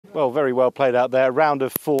Well, very well played out there. Round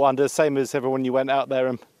of 4 under, same as everyone you went out there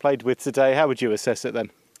and played with today. How would you assess it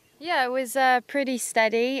then? Yeah, it was pretty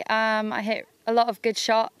steady. I hit a lot of good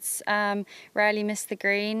shots, rarely missed the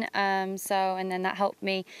green. And then that helped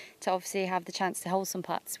me to obviously have the chance to hold some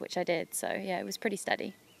putts, which I did. So yeah, it was pretty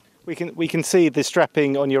steady. We can see the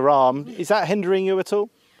strapping on your arm. Is that hindering you at all?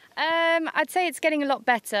 I'd say it's getting a lot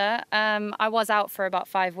better. I was out for about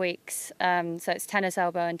 5 weeks, so it's tennis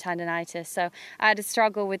elbow and tendonitis. So I had to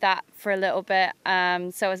struggle with that for a little bit.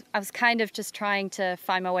 I was kind of just trying to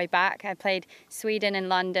find my way back. I played Sweden and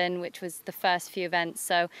London, which was the first few events.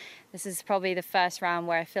 So this is probably the first round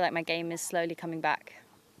where I feel like my game is slowly coming back.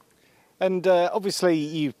 And obviously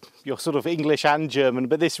you're sort of English and German,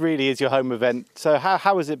 but this really is your home event. So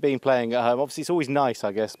how has it been playing at home? Obviously it's always nice,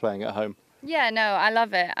 I guess, playing at home. Yeah, no, I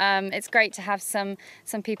love it. It's great to have some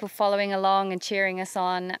people following along and cheering us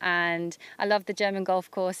on, and I love the German golf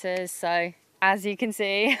courses, so as you can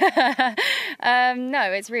see. No,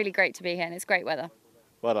 it's really great to be here and it's great weather.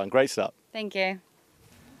 Well done, great start. Thank you.